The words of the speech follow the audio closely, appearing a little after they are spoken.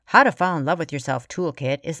How to Fall in Love with Yourself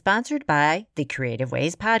Toolkit is sponsored by the Creative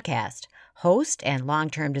Ways Podcast. Host and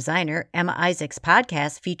long-term designer Emma Isaac's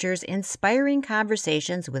podcast features inspiring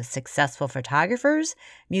conversations with successful photographers,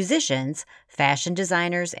 musicians, fashion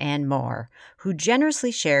designers, and more, who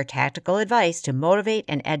generously share tactical advice to motivate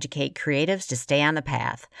and educate creatives to stay on the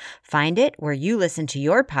path. Find it where you listen to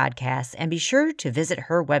your podcasts, and be sure to visit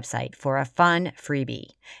her website for a fun freebie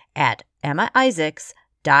at emmaisaacs.co.uk.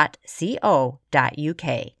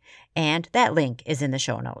 And that link is in the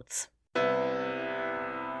show notes.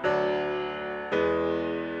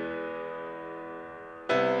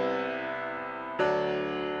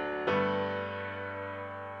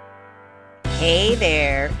 Hey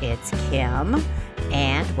there, it's Kim,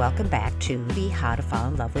 and welcome back to the How to Fall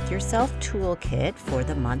in Love with Yourself Toolkit for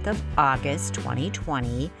the month of August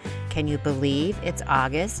 2020. Can you believe it's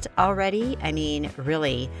August already? I mean,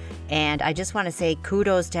 really. And I just want to say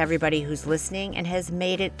kudos to everybody who's listening and has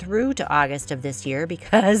made it through to August of this year,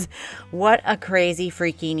 because what a crazy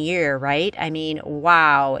freaking year, right? I mean,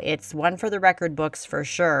 wow, it's one for the record books for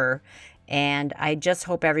sure. And I just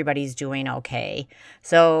hope everybody's doing okay.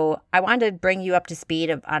 So I wanted to bring you up to speed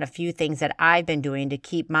on a few things that I've been doing to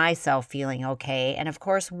keep myself feeling okay. And of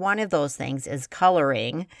course, one of those things is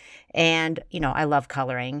coloring. And, I love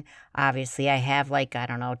coloring. Obviously, I have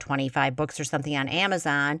 25 books or something on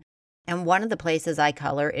Amazon. And one of the places I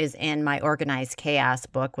color is in my Organized Chaos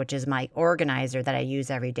book, which is my organizer that I use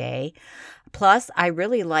every day. Plus, I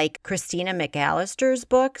really like Christina McAllister's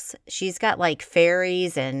books. She's got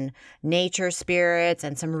fairies and nature spirits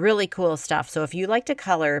and some really cool stuff. So if you like to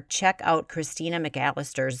color, check out Christina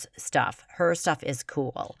McAllister's stuff. Her stuff is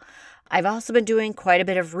cool. I've also been doing quite a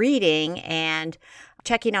bit of reading and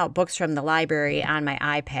checking out books from the library on my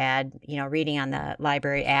iPad, reading on the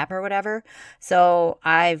library app or whatever. So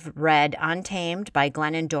I've read Untamed by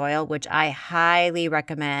Glennon Doyle, which I highly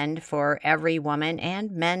recommend for every woman and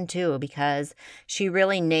men too, because she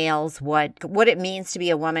really nails what it means to be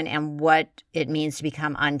a woman and what it means to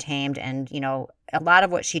become untamed. And, a lot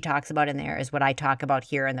of what she talks about in there is what I talk about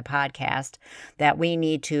here in the podcast, that we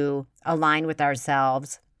need to align with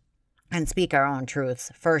ourselves and speak our own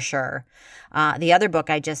truths, for sure. The other book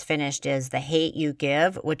I just finished is The Hate U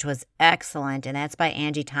Give, which was excellent, and that's by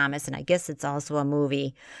Angie Thomas, and I guess it's also a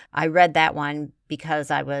movie. I read that one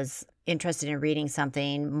because I was interested in reading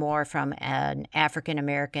something more from an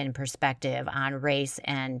African-American perspective on race,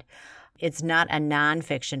 and it's not a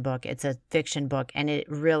nonfiction book, it's a fiction book, and it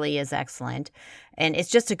really is excellent. And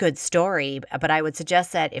it's just a good story, but I would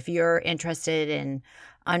suggest that if you're interested in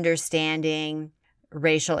understanding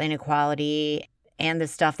racial inequality and the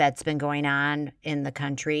stuff that's been going on in the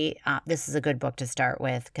country, this is a good book to start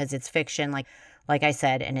with, because it's fiction, like I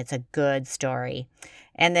said, and it's a good story.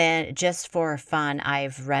 And then just for fun,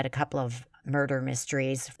 I've read a couple of murder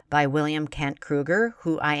mysteries by William Kent Krueger,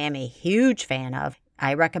 who I am a huge fan of.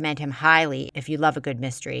 I recommend him highly if you love a good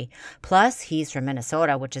mystery. Plus, he's from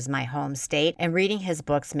Minnesota, which is my home state, and reading his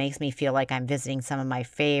books makes me feel like I'm visiting some of my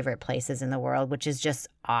favorite places in the world, which is just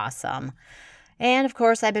awesome. And of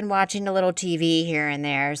course, I've been watching a little TV here and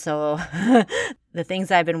there. So the things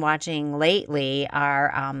I've been watching lately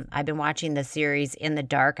are, I've been watching the series In the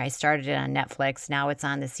Dark. I started it on Netflix. Now it's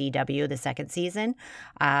on the CW, the second season.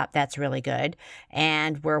 That's really good.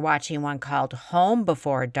 And we're watching one called Home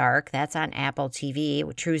Before Dark. That's on Apple TV.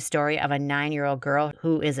 A true story of a 9-year-old girl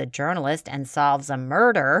who is a journalist and solves a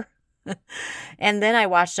murder. And then I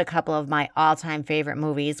watched a couple of my all-time favorite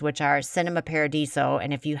movies, which are Cinema Paradiso.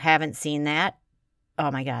 And if you haven't seen that, oh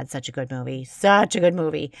my God, such a good movie. Such a good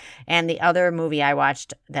movie. And the other movie I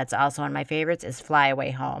watched that's also one of my favorites is Fly Away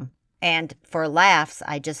Home. And for laughs,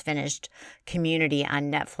 I just finished Community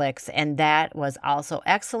on Netflix, and that was also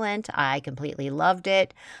excellent. I completely loved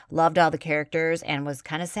it, loved all the characters, and was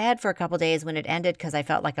kind of sad for a couple days when it ended because I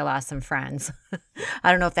felt like I lost some friends. I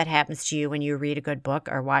don't know if that happens to you when you read a good book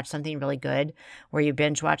or watch something really good, where you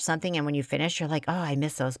binge watch something, and when you finish, you're like, oh, I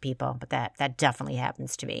miss those people. But that definitely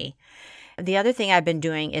happens to me. The other thing I've been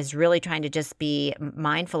doing is really trying to just be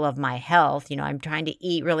mindful of my health. I'm trying to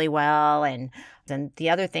eat really well. And then the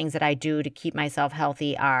other things that I do to keep myself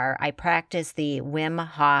healthy are I practice the Wim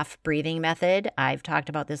Hof breathing method. I've talked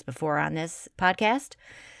about this before on this podcast.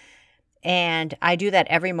 And I do that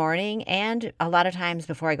every morning and a lot of times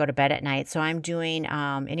before I go to bed at night. So I'm doing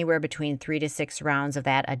anywhere between 3 to 6 rounds of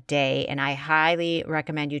that a day. And I highly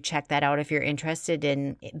recommend you check that out if you're interested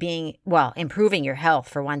in improving your health,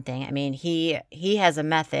 for one thing. I mean, he has a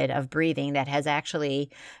method of breathing that has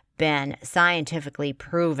actually been scientifically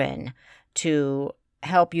proven to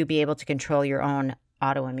help you be able to control your own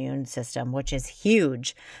autoimmune system, which is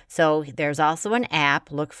huge. So there's also an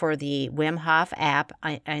app. Look for the Wim Hof app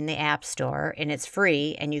in the App Store, and it's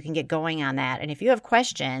free, and you can get going on that. And if you have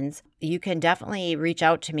questions, you can definitely reach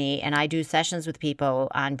out to me, and I do sessions with people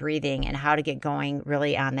on breathing and how to get going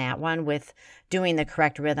really on that one with doing the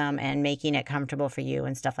correct rhythm and making it comfortable for you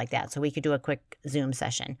and stuff like that. So we could do a quick Zoom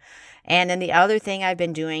session. And then the other thing I've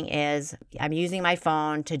been doing is I'm using my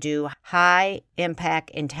phone to do high impact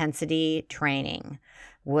intensity training,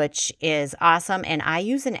 which is awesome. And I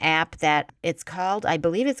use an app that it's called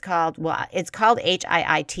HIIT,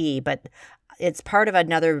 but it's part of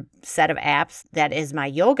another set of apps that is my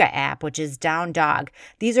yoga app, which is Down Dog.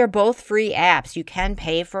 These are both free apps. You can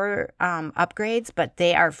pay for upgrades, but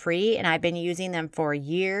they are free, and I've been using them for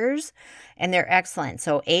years, and they're excellent.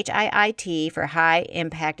 So HIIT for high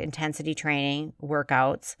impact intensity training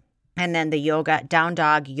workouts. And then the Down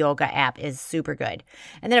Dog yoga app is super good.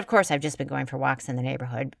 And then, of course, I've just been going for walks in the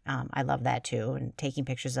neighborhood. I love that too, and taking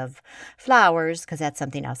pictures of flowers because that's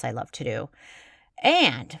something else I love to do.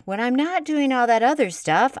 And when I'm not doing all that other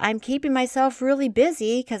stuff, I'm keeping myself really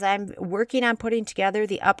busy because I'm working on putting together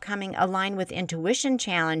the upcoming Align with Intuition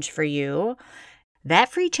challenge for you.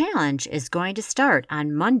 That free challenge is going to start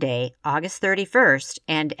on Monday, August 31st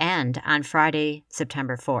and end on Friday,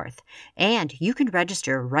 September 4th. And you can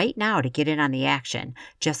register right now to get in on the action.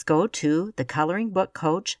 Just go to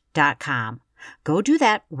thecoloringbookcoach.com. Go do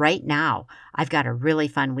that right now. I've got a really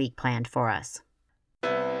fun week planned for us.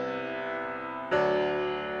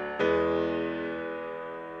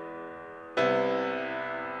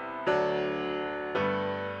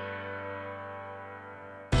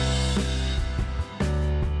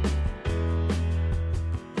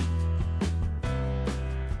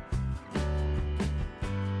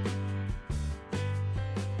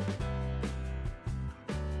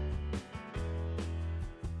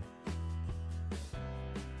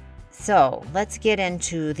 So let's get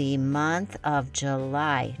into the month of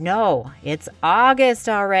July. No, it's August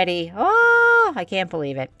already. Oh, I can't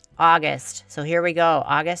believe it. August. So here we go.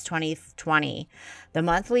 August 2020. The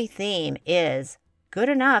monthly theme is good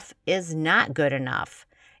enough is not good enough.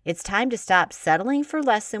 It's time to stop settling for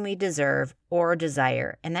less than we deserve or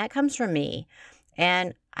desire. And that comes from me.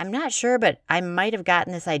 And I'm not sure, but I might have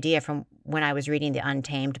gotten this idea from when I was reading the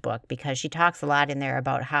Untamed book, because she talks a lot in there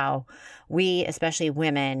about how we, especially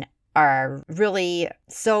women, are really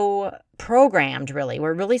so programmed,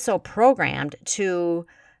 We're really so programmed to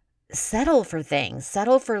settle for things,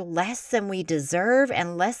 settle for less than we deserve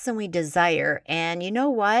and less than we desire. And you know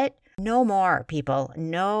what? No more, people.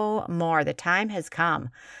 No more. The time has come.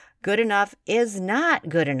 Good enough is not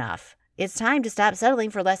good enough. It's time to stop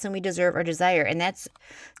settling for less than we deserve or desire. And that's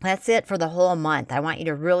it for the whole month. I want you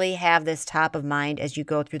to really have this top of mind as you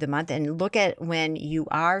go through the month and look at when you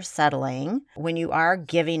are settling, when you are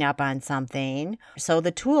giving up on something. So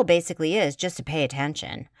the tool basically is just to pay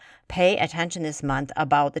attention. Pay attention this month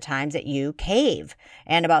about the times that you cave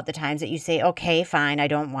and about the times that you say, okay, fine, I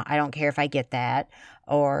don't care if I get that,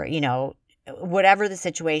 or, whatever the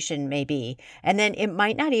situation may be. And then it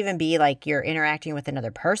might not even be like you're interacting with another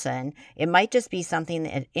person. It might just be something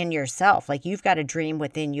in yourself. Like you've got a dream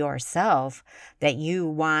within yourself that you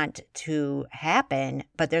want to happen,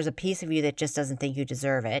 but there's a piece of you that just doesn't think you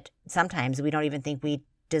deserve it. Sometimes we don't even think we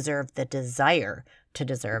deserve the desire to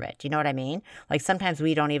deserve it. You know what I mean? Like sometimes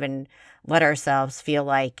we don't even let ourselves feel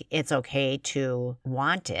like it's okay to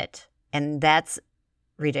want it. And that's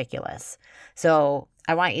ridiculous. So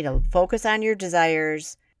I want you to focus on your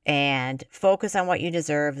desires and focus on what you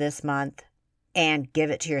deserve this month and give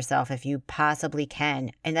it to yourself if you possibly can.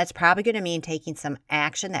 And that's probably going to mean taking some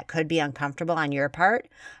action that could be uncomfortable on your part,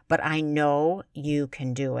 but I know you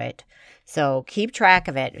can do it. So keep track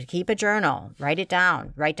of it. Keep a journal. Write it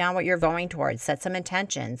down. Write down what you're going towards. Set some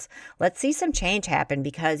intentions. Let's see some change happen,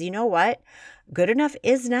 because you know what? Good enough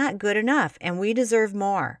is not good enough, and we deserve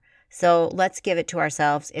more. So let's give it to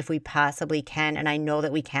ourselves if we possibly can. And I know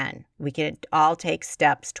that we can. We can all take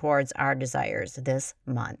steps towards our desires this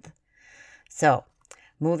month. So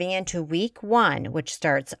moving into week 1, which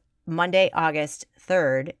starts Monday, August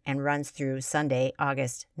 3rd and runs through Sunday,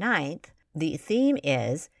 August 9th, the theme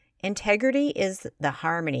is integrity is the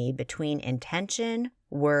harmony between intention,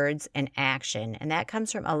 words, and action. And that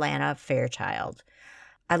comes from Alana Fairchild.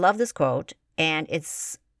 I love this quote, and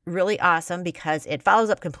it's really awesome because it follows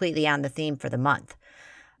up completely on the theme for the month.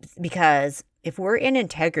 Because if we're in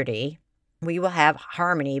integrity, we will have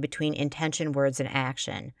harmony between intention, words, and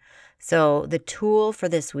action. So the tool for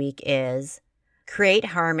this week is create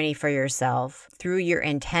harmony for yourself through your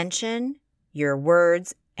intention, your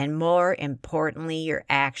words, and more importantly, your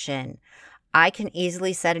action. I can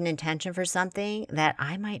easily set an intention for something that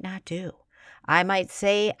I might not do. I might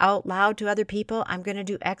say out loud to other people, I'm going to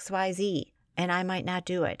do X, Y, Z, and I might not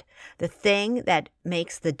do it. The thing that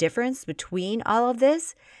makes the difference between all of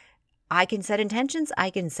this, I can set intentions, I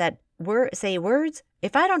can say words.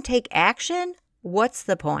 If I don't take action, what's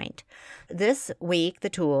the point? This week, the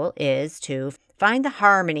tool is to find the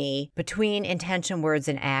harmony between intention, words,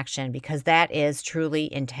 and action, because that is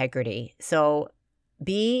truly integrity. So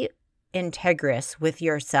be integrous with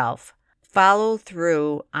yourself. Follow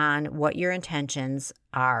through on what your intentions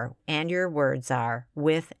are and your words are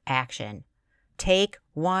with action. Take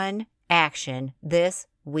one action this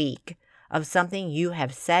week of something you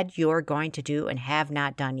have said you're going to do and have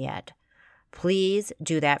not done yet. Please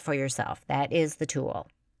do that for yourself. That is the tool.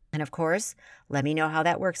 And of course, let me know how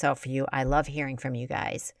that works out for you. I love hearing from you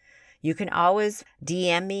guys. You can always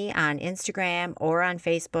DM me on Instagram or on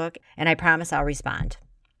Facebook, and I promise I'll respond.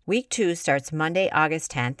 Week 2 starts Monday,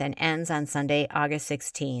 August 10th and ends on Sunday, August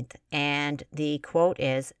 16th. And the quote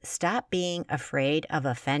is, "Stop being afraid of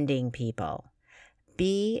offending people.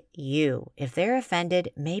 Be you. If they're offended,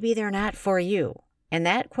 maybe they're not for you." And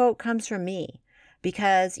that quote comes from me,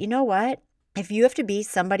 because you know what? If you have to be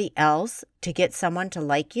somebody else to get someone to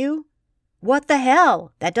like you, what the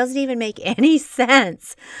hell? That doesn't even make any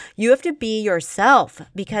sense. You have to be yourself,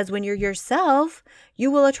 because when you're yourself, you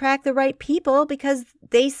will attract the right people because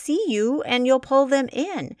they see you and you'll pull them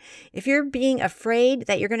in. If you're being afraid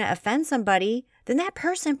that you're going to offend somebody, then that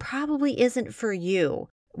person probably isn't for you.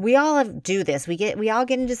 We all do this. We all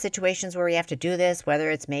get into situations where we have to do this, whether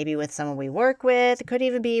it's maybe with someone we work with, it could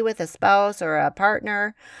even be with a spouse or a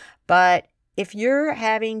partner. But if you're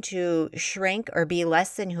having to shrink or be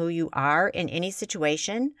less than who you are in any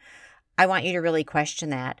situation, I want you to really question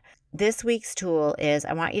that. This week's tool is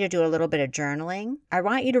I want you to do a little bit of journaling. I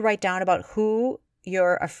want you to write down about who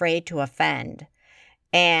you're afraid to offend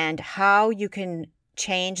and how you can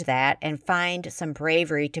change that and find some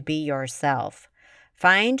bravery to be yourself.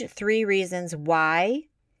 Find 3 reasons why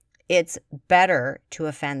it's better to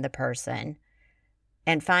offend the person,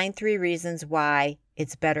 and find 3 reasons why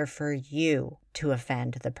it's better for you to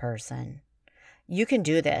offend the person. You can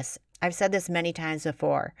do this. I've said this many times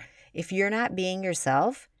before. If you're not being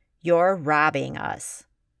yourself, you're robbing us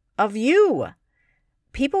of you.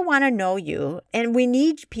 People want to know you, and we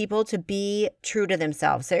need people to be true to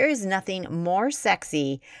themselves. There is nothing more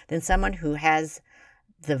sexy than someone who has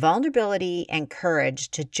the vulnerability and courage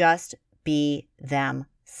to just be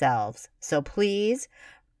themselves. So please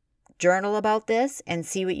journal about this and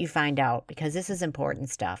see what you find out, because this is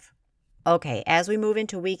important stuff. Okay, as we move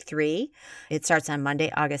into week 3, it starts on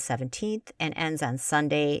Monday, August 17th and ends on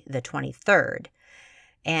Sunday, the 23rd.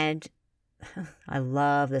 And I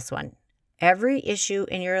love this one. Every issue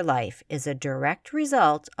in your life is a direct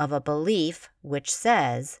result of a belief which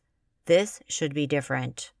says, this should be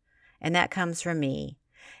different. And that comes from me.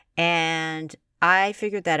 And I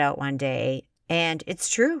figured that out one day, and it's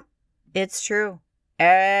true. It's true.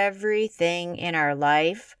 Everything in our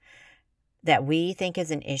life that we think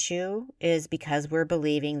is an issue is because we're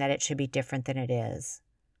believing that it should be different than it is.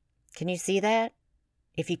 Can you see that?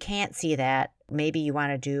 If you can't see that, maybe you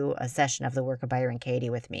want to do a session of the work of Byron Katie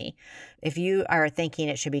with me. If you are thinking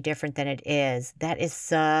it should be different than it is, that is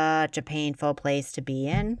such a painful place to be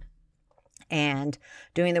in. And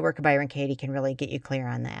doing the work of Byron Katie can really get you clear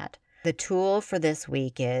on that. The tool for this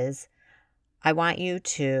week is, I want you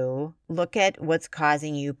to look at what's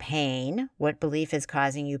causing you pain, what belief is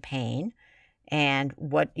causing you pain, and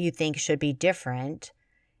what you think should be different,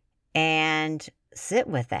 and sit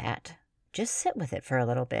with that. Just sit with it for a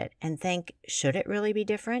little bit and think, should it really be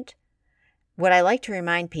different? What I like to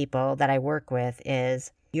remind people that I work with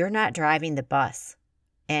is, you're not driving the bus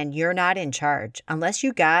and you're not in charge. Unless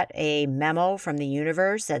you got a memo from the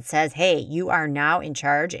universe that says, hey, you are now in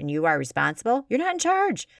charge and you are responsible, you're not in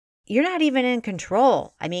charge. You're not even in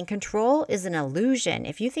control. I mean, control is an illusion.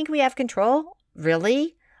 If you think we have control,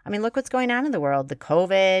 really? I mean, look what's going on in the world. The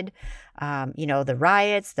COVID, the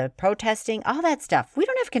riots, the protesting, all that stuff. We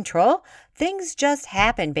don't have control. Things just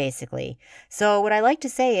happen, basically. So what I like to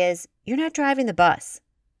say is, you're not driving the bus.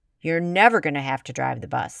 You're never going to have to drive the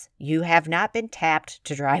bus. You have not been tapped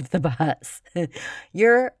to drive the bus.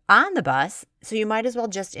 You're on the bus, so you might as well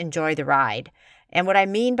just enjoy the ride. And what I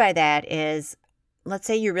mean by that is, let's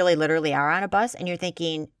say you really literally are on a bus and you're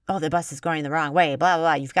thinking, oh, the bus is going the wrong way, blah, blah,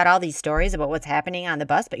 blah. You've got all these stories about what's happening on the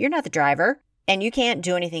bus, but you're not the driver and you can't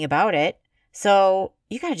do anything about it. So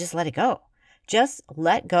you got to just let it go. Just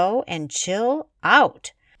let go and chill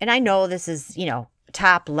out. And I know this is,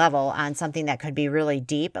 top level on something that could be really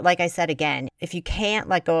deep. But like I said, again, if you can't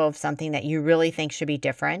let go of something that you really think should be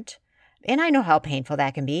different, And I know how painful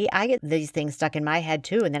that can be. I get these things stuck in my head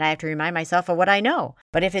too, and then I have to remind myself of what I know.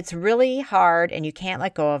 But if it's really hard and you can't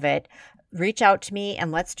let go of it, reach out to me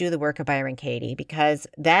and let's do the work of Byron Katie, because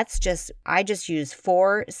I just use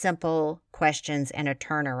 4 simple questions and a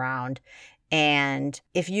turnaround. And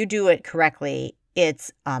if you do it correctly,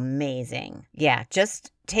 it's amazing. Yeah,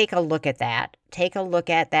 just take a look at that. Take a look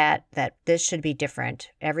at that this should be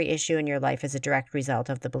different. Every issue in your life is a direct result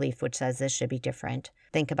of the belief which says this should be different.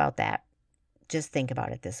 Think about that. Just think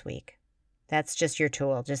about it this week. That's just your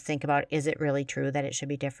tool. Just think about, is it really true that it should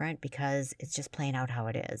be different? Because it's just playing out how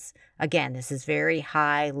it is. Again, this is very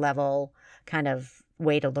high level kind of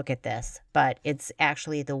way to look at this, but it's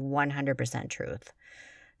actually the 100% truth.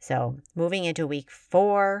 So moving into week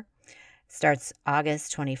 4, starts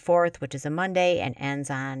August 24th, which is a Monday, and ends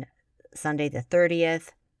on Sunday the 30th.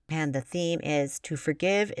 And the theme is to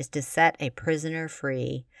forgive is to set a prisoner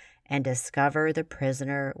free and discover the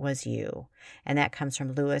prisoner was you. And that comes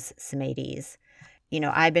from Louis Samates.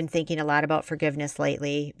 I've been thinking a lot about forgiveness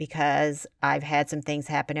lately because I've had some things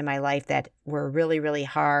happen in my life that were really, really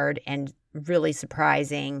hard and really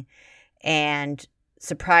surprising. And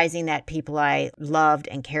surprising that people I loved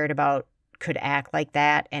and cared about could act like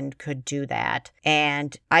that and could do that.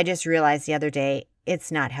 And I just realized the other day,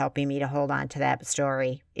 it's not helping me to hold on to that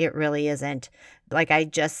story. It really isn't. Like I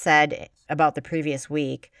just said about the previous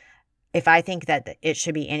week, if I think that it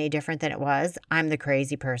should be any different than it was, I'm the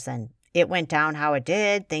crazy person. It went down how it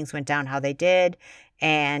did. Things went down how they did.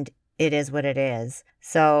 And it is what it is.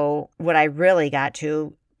 So what I really got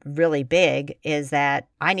to really big is that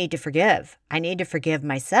I need to forgive. I need to forgive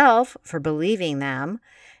myself for believing them.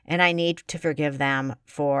 And I need to forgive them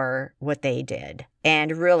for what they did.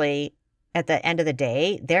 And really, at the end of the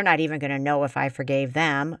day, they're not even going to know if I forgave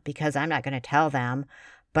them because I'm not going to tell them.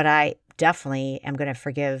 But I definitely am going to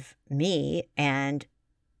forgive me. And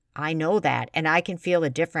I know that. And I can feel the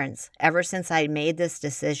difference. Ever since I made this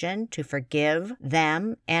decision to forgive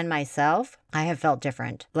them and myself, I have felt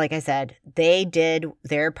different. Like I said, they did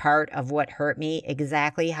their part of what hurt me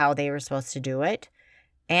exactly how they were supposed to do it.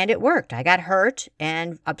 And it worked. I got hurt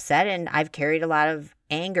and upset, and I've carried a lot of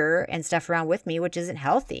anger and stuff around with me, which isn't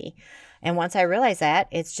healthy. And once I realized that,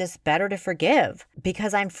 it's just better to forgive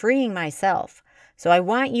because I'm freeing myself. So I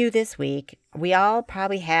want you this week, we all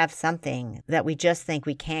probably have something that we just think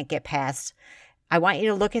we can't get past. I want you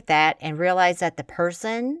to look at that and realize that the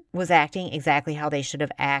person was acting exactly how they should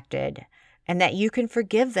have acted, and that you can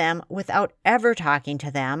forgive them without ever talking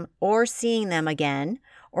to them or seeing them again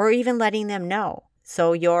or even letting them know.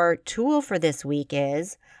 So your tool for this week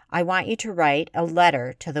is, I want you to write a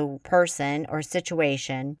letter to the person or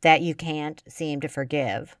situation that you can't seem to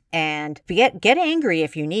forgive. And get angry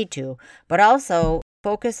if you need to, but also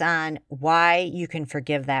focus on why you can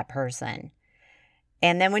forgive that person.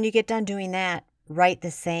 And then when you get done doing that, write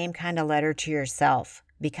the same kind of letter to yourself,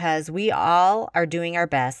 because we all are doing our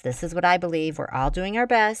best. This is what I believe. We're all doing our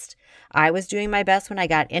best. I was doing my best when I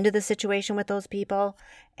got into the situation with those people,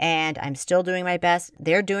 and I'm still doing my best.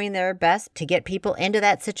 They're doing their best to get people into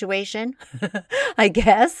that situation, I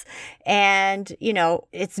guess. And,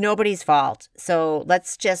 it's nobody's fault. So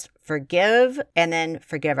let's just forgive and then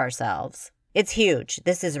forgive ourselves. It's huge.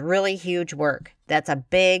 This is really huge work. That's a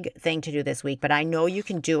big thing to do this week, but I know you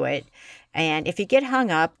can do it. And if you get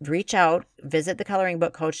hung up, reach out, visit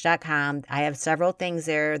thecoloringbookcoach.com. I have several things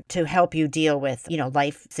there to help you deal with,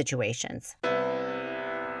 life situations.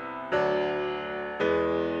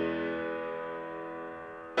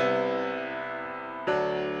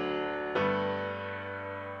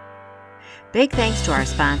 Big thanks to our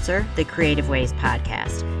sponsor, the Creative Ways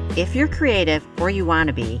Podcast. If you're creative or you want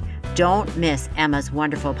to be, don't miss Emma's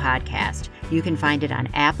wonderful podcast. You can find it on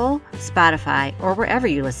Apple, Spotify, or wherever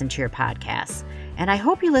you listen to your podcasts. And I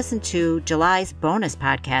hope you listened to July's bonus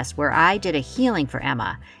podcast where I did a healing for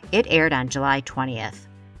Emma. It aired on July 20th.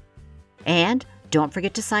 And don't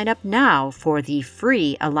forget to sign up now for the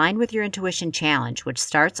free Align with Your Intuition Challenge, which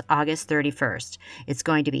starts August 31st. It's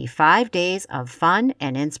going to be 5 days of fun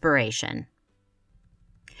and inspiration.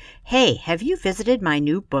 Hey, have you visited my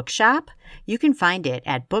new bookshop? You can find it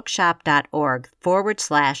at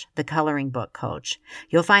bookshop.org/The Coloring Book Coach.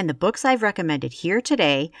 You'll find the books I've recommended here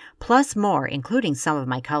today, plus more, including some of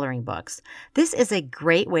my coloring books. This is a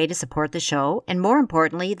great way to support the show, and more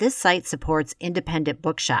importantly, this site supports independent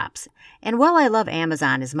bookshops. And while I love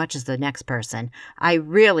Amazon as much as the next person, I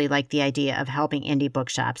really like the idea of helping indie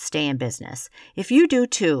bookshops stay in business. If you do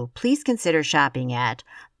too, please consider shopping at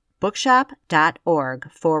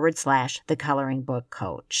bookshop.org/The Coloring Book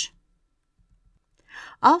Coach.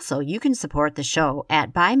 Also, you can support the show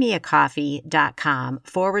at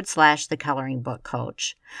buymeacoffee.com/The Coloring Book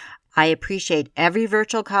Coach. I appreciate every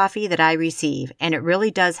virtual coffee that I receive, and it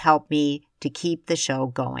really does help me to keep the show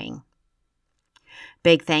going.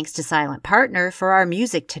 Big thanks to Silent Partner for our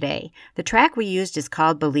music today. The track we used is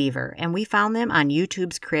called Believer, and we found them on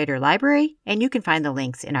YouTube's Creator Library, and you can find the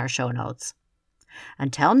links in our show notes.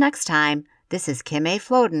 Until next time, this is Kim A.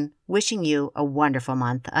 Floden wishing you a wonderful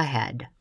month ahead.